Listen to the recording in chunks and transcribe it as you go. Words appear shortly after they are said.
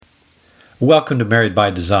Welcome to Married by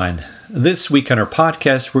Design. This week on our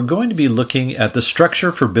podcast, we're going to be looking at the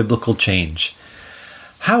structure for biblical change.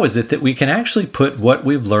 How is it that we can actually put what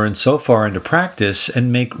we've learned so far into practice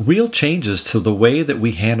and make real changes to the way that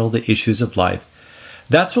we handle the issues of life?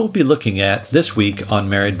 That's what we'll be looking at this week on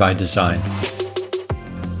Married by Design.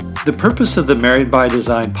 The purpose of the Married by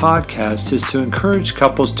Design podcast is to encourage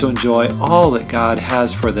couples to enjoy all that God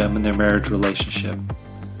has for them in their marriage relationship.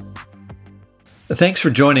 Thanks for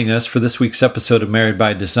joining us for this week's episode of Married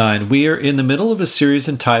by Design. We are in the middle of a series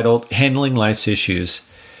entitled Handling Life's Issues.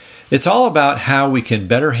 It's all about how we can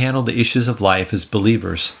better handle the issues of life as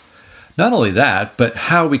believers. Not only that, but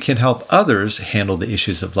how we can help others handle the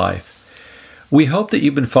issues of life. We hope that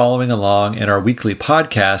you've been following along in our weekly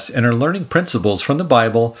podcast and are learning principles from the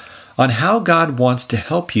Bible on how God wants to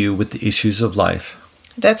help you with the issues of life.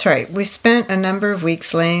 That's right. We spent a number of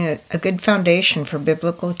weeks laying a good foundation for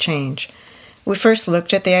biblical change. We first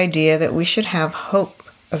looked at the idea that we should have hope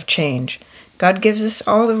of change. God gives us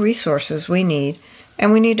all the resources we need,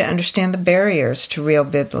 and we need to understand the barriers to real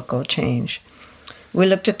biblical change. We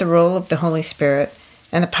looked at the role of the Holy Spirit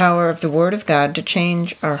and the power of the Word of God to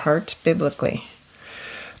change our hearts biblically.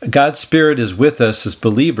 God's Spirit is with us as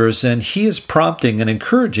believers, and He is prompting and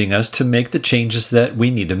encouraging us to make the changes that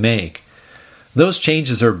we need to make. Those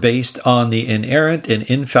changes are based on the inerrant and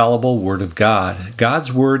infallible Word of God.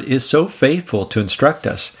 God's Word is so faithful to instruct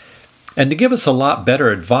us and to give us a lot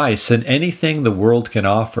better advice than anything the world can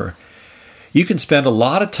offer. You can spend a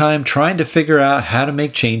lot of time trying to figure out how to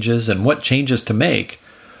make changes and what changes to make,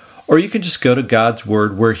 or you can just go to God's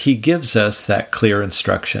Word where He gives us that clear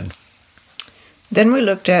instruction. Then we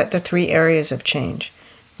looked at the three areas of change.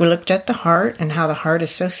 We looked at the heart and how the heart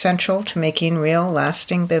is so central to making real,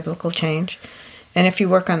 lasting biblical change. And if you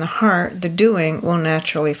work on the heart, the doing will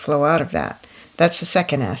naturally flow out of that. That's the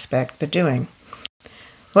second aspect, the doing.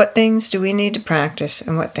 What things do we need to practice,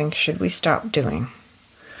 and what things should we stop doing?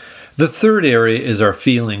 The third area is our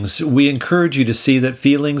feelings. We encourage you to see that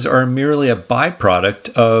feelings are merely a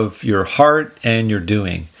byproduct of your heart and your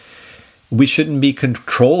doing. We shouldn't be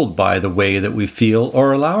controlled by the way that we feel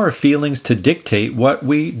or allow our feelings to dictate what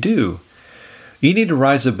we do. You need to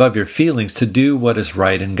rise above your feelings to do what is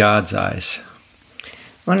right in God's eyes.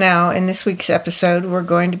 Well, now, in this week's episode, we're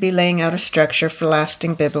going to be laying out a structure for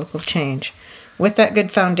lasting biblical change. With that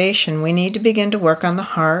good foundation, we need to begin to work on the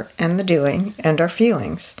heart and the doing and our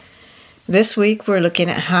feelings. This week, we're looking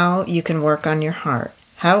at how you can work on your heart.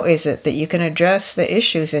 How is it that you can address the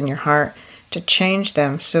issues in your heart to change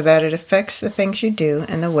them so that it affects the things you do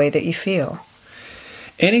and the way that you feel?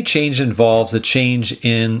 Any change involves a change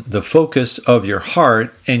in the focus of your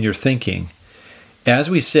heart and your thinking.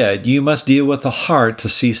 As we said, you must deal with the heart to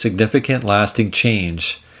see significant lasting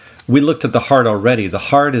change. We looked at the heart already. The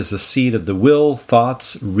heart is the seat of the will,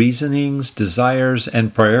 thoughts, reasonings, desires,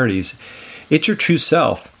 and priorities. It's your true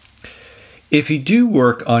self. If you do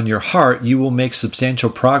work on your heart, you will make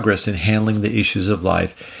substantial progress in handling the issues of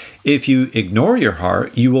life. If you ignore your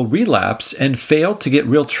heart, you will relapse and fail to get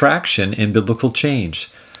real traction in biblical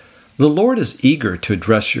change. The Lord is eager to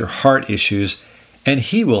address your heart issues, and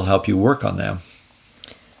He will help you work on them.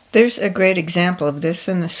 There's a great example of this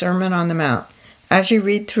in the Sermon on the Mount. As you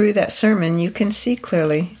read through that sermon, you can see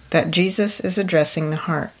clearly that Jesus is addressing the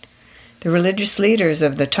heart. The religious leaders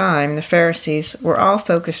of the time, the Pharisees, were all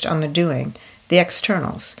focused on the doing, the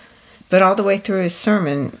externals. But all the way through his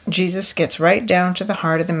sermon, Jesus gets right down to the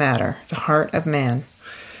heart of the matter, the heart of man.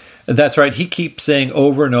 That's right. He keeps saying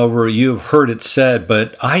over and over, "You have heard it said,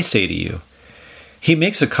 but I say to you." He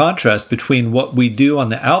makes a contrast between what we do on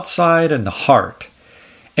the outside and the heart.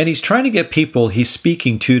 And he's trying to get people he's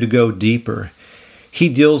speaking to go deeper. He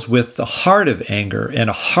deals with the heart of anger and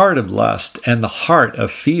a heart of lust and the heart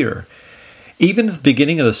of fear. Even at the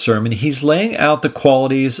beginning of the sermon, he's laying out the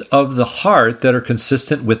qualities of the heart that are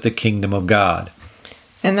consistent with the kingdom of God.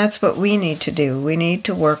 And that's what we need to do. We need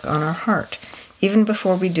to work on our heart, even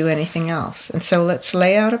before we do anything else. And so let's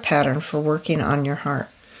lay out a pattern for working on your heart.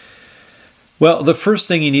 Well, the first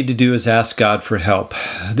thing you need to do is ask God for help.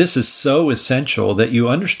 This is so essential that you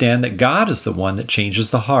understand that God is the one that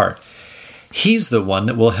changes the heart. He's the one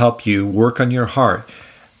that will help you work on your heart.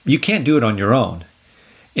 You can't do it on your own.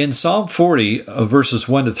 In Psalm 40, verses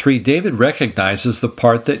 1 to 3, David recognizes the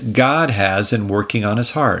part that God has in working on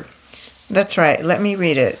his heart. That's right. Let me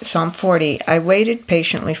read it. Psalm 40, I waited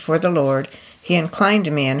patiently for the Lord. He inclined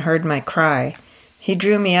to me and heard my cry. He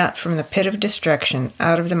drew me out from the pit of destruction,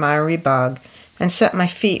 out of the miry bog, and set my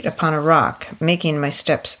feet upon a rock, making my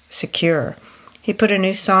steps secure. He put a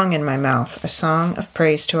new song in my mouth, a song of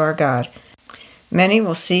praise to our God. Many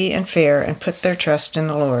will see and fear and put their trust in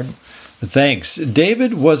the Lord. Thanks.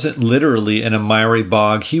 David wasn't literally in a miry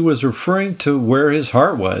bog. He was referring to where his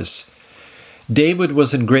heart was. David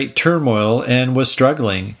was in great turmoil and was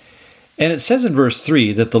struggling. And it says in verse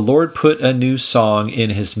 3 that the Lord put a new song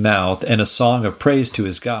in his mouth and a song of praise to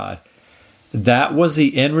his God. That was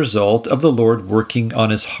the end result of the Lord working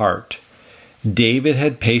on his heart. David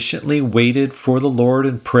had patiently waited for the Lord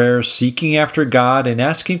in prayer, seeking after God and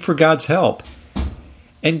asking for God's help.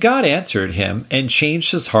 And God answered him and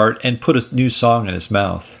changed his heart and put a new song in his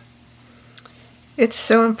mouth. It's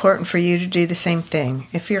so important for you to do the same thing.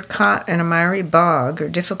 If you're caught in a miry bog or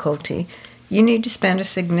difficulty, you need to spend a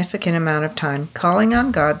significant amount of time calling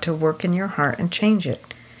on God to work in your heart and change it.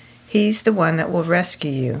 He's the one that will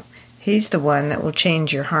rescue you. He's the one that will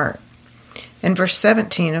change your heart. In verse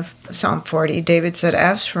 17 of Psalm 40, David said,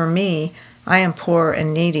 "As for me, I am poor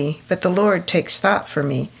and needy, but the Lord takes thought for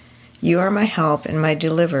me. You are my help and my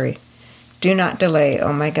delivery. Do not delay,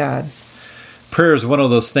 O my God." Prayer is one of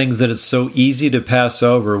those things that it's so easy to pass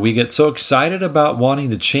over. We get so excited about wanting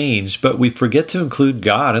to change, but we forget to include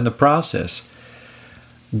God in the process.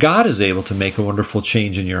 God is able to make a wonderful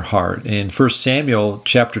change in your heart. In 1 Samuel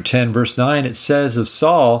chapter 10, verse 9, it says of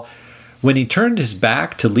Saul, when he turned his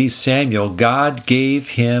back to leave Samuel, God gave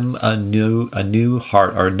him a new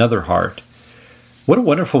heart, or another heart. What a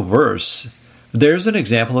wonderful verse. There's an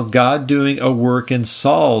example of God doing a work in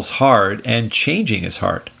Saul's heart and changing his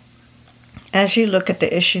heart. As you look at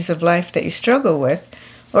the issues of life that you struggle with,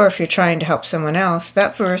 or if you're trying to help someone else,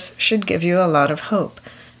 that verse should give you a lot of hope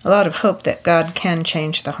that God can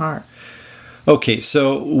change the heart. Okay,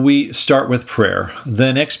 so we start with prayer.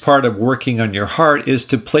 The next part of working on your heart is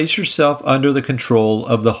to place yourself under the control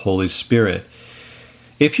of the Holy Spirit.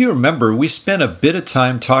 If you remember, we spent a bit of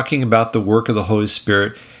time talking about the work of the Holy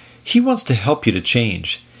Spirit. He wants to help you to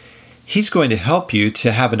change. He's going to help you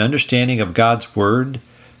to have an understanding of God's Word.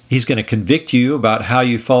 He's going to convict you about how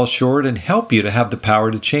you fall short and help you to have the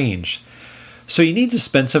power to change. So you need to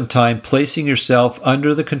spend some time placing yourself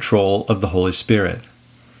under the control of the Holy Spirit.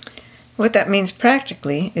 What that means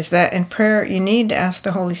practically is that in prayer you need to ask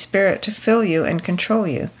the Holy Spirit to fill you and control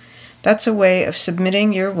you. That's a way of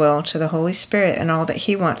submitting your will to the Holy Spirit and all that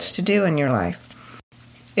He wants to do in your life.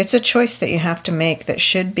 It's a choice that you have to make that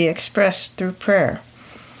should be expressed through prayer.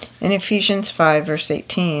 In Ephesians 5, verse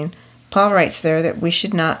 18, Paul writes there that we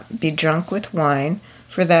should not be drunk with wine,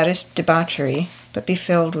 for that is debauchery, but be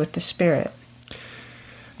filled with the Spirit.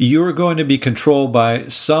 You are going to be controlled by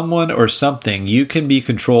someone or something. You can be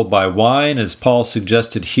controlled by wine, as Paul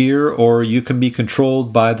suggested here, or you can be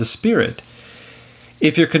controlled by the Spirit.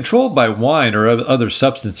 If you're controlled by wine or other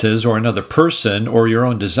substances or another person or your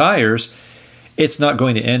own desires, it's not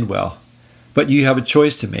going to end well. But you have a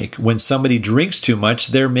choice to make. When somebody drinks too much,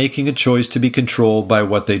 they're making a choice to be controlled by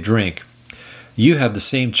what they drink. You have the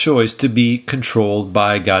same choice to be controlled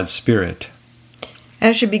by God's Spirit.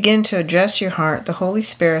 As you begin to address your heart, the Holy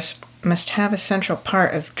Spirit must have a central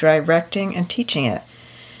part of directing and teaching it.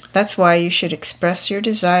 That's why you should express your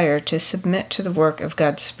desire to submit to the work of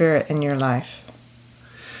God's Spirit in your life.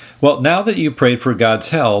 Well, now that you prayed for God's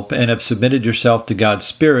help and have submitted yourself to God's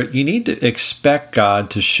Spirit, you need to expect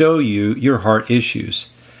God to show you your heart issues.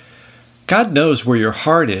 God knows where your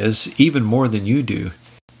heart is even more than you do.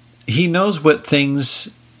 He knows what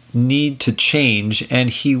things need to change,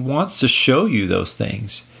 and He wants to show you those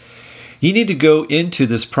things. You need to go into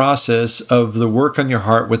this process of the work on your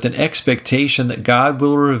heart with an expectation that God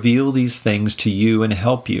will reveal these things to you and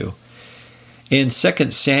help you. In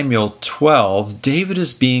 2 Samuel 12, David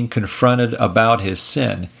is being confronted about his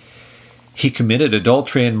sin. He committed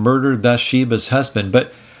adultery and murdered Bathsheba's husband,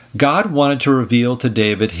 but God wanted to reveal to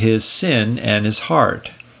David his sin and his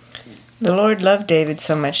heart. The Lord loved David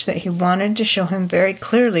so much that He wanted to show him very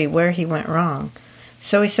clearly where he went wrong.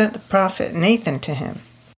 So He sent the prophet Nathan to him.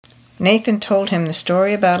 Nathan told him the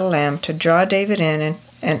story about a lamb to draw David in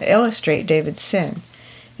and illustrate David's sin.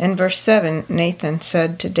 In verse 7, Nathan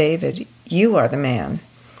said to David, "You are the man."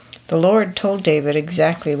 The Lord told David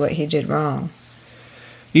exactly what he did wrong.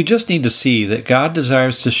 You just need to see that God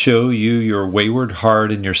desires to show you your wayward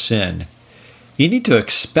heart and your sin. You need to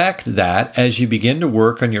expect that as you begin to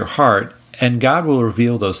work on your heart, and God will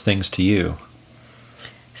reveal those things to you.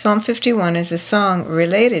 Psalm 51 is a song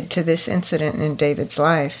related to this incident in David's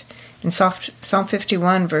life. In Psalm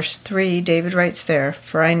 51, verse 3, David writes there,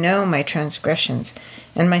 "For I know my transgressions,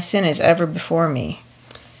 and my sin is ever before me."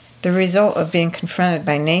 The result of being confronted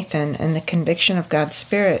by Nathan and the conviction of God's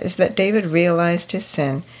Spirit is that David realized his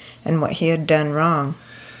sin and what he had done wrong.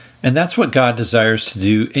 And that's what God desires to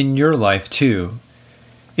do in your life too.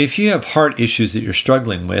 If you have heart issues that you're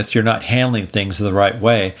struggling with, you're not handling things the right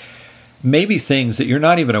way, maybe things that you're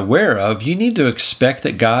not even aware of, you need to expect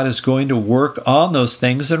that God is going to work on those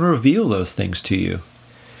things and reveal those things to you.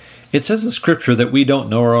 It says in Scripture that we don't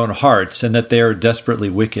know our own hearts and that they are desperately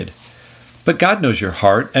wicked. But God knows your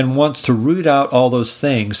heart and wants to root out all those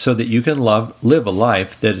things so that you can live a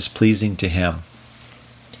life that is pleasing to Him.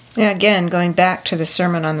 Now again, going back to the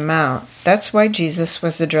Sermon on the Mount, that's why Jesus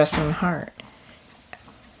was addressing the heart.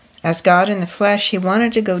 As God in the flesh, He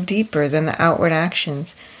wanted to go deeper than the outward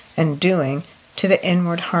actions and doing to the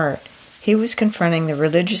inward heart. He was confronting the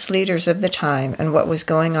religious leaders of the time and what was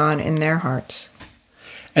going on in their hearts.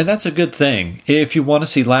 And that's a good thing. If you want to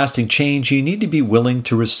see lasting change, you need to be willing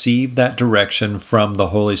to receive that direction from the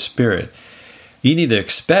Holy Spirit. You need to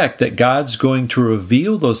expect that God's going to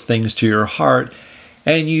reveal those things to your heart,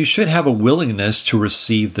 and you should have a willingness to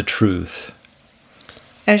receive the truth.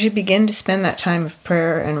 As you begin to spend that time of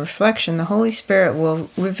prayer and reflection, the Holy Spirit will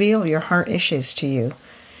reveal your heart issues to you.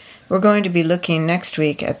 We're going to be looking next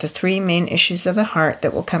week at the 3 main issues of the heart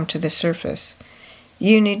that will come to the surface.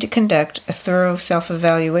 You need to conduct a thorough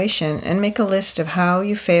self-evaluation and make a list of how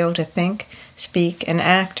you fail to think, speak, and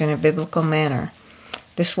act in a biblical manner.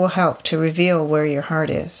 This will help to reveal where your heart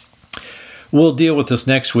is. We'll deal with this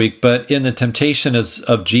next week, but in the temptation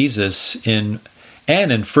of Jesus in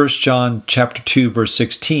 1 John chapter 2, verse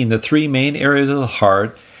 16, the 3 main areas of the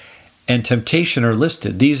heart and temptation are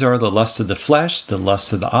listed. These are the lust of the flesh, the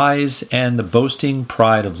lust of the eyes, and the boasting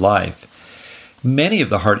pride of life. Many of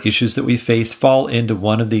the heart issues that we face fall into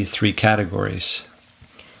one of these 3 categories.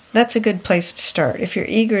 That's a good place to start. If you're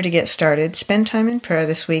eager to get started, spend time in prayer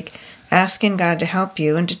this week, asking God to help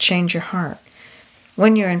you and to change your heart.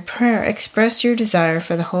 When you're in prayer, express your desire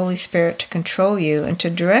for the Holy Spirit to control you and to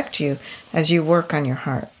direct you as you work on your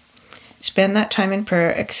heart. Spend that time in prayer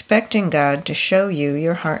expecting God to show you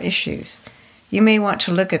your heart issues. You may want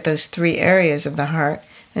to look at those 3 areas of the heart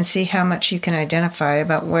and see how much you can identify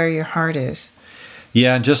about where your heart is.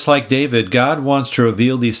 Yeah, and just like David, God wants to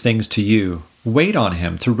reveal these things to you. Wait on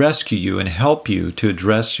Him to rescue you and help you to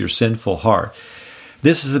address your sinful heart.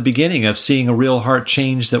 This is the beginning of seeing a real heart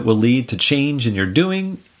change that will lead to change in your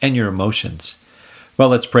doing and your emotions. Well,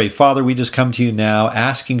 let's pray. Father, we just come to you now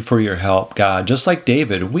asking for your help, God. Just like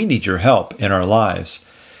David, we need your help in our lives.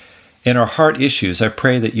 In our heart issues, I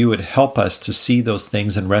pray that you would help us to see those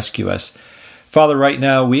things and rescue us. Father, right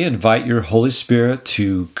now, we invite your Holy Spirit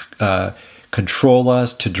to control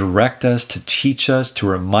us, to direct us, to teach us, to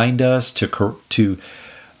remind us, to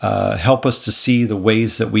help us to see the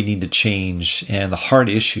ways that we need to change and the hard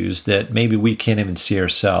issues that maybe we can't even see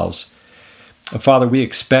ourselves. Father, we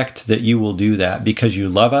expect that you will do that because you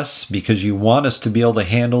love us, because you want us to be able to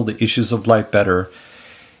handle the issues of life better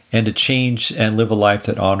and to change and live a life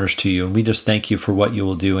that honors to you. And we just thank you for what you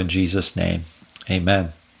will do in Jesus' name.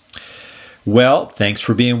 Amen. Well, thanks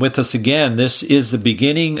for being with us again. This is the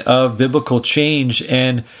beginning of biblical change,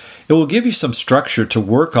 and it will give you some structure to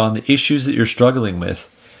work on the issues that you're struggling with.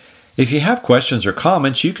 If you have questions or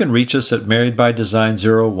comments, you can reach us at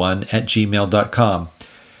marriedbydesign01@gmail.com.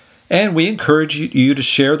 And we encourage you to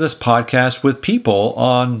share this podcast with people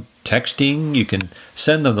on texting. You can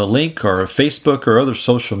send them the link or Facebook or other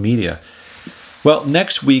social media. Well,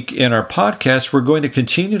 next week in our podcast, we're going to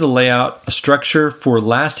continue to lay out a structure for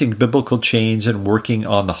lasting biblical change and working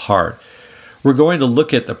on the heart. We're going to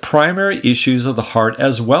look at the primary issues of the heart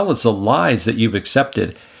as well as the lies that you've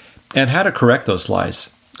accepted and how to correct those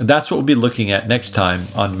lies. And that's what we'll be looking at next time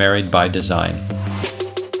on Married by Design.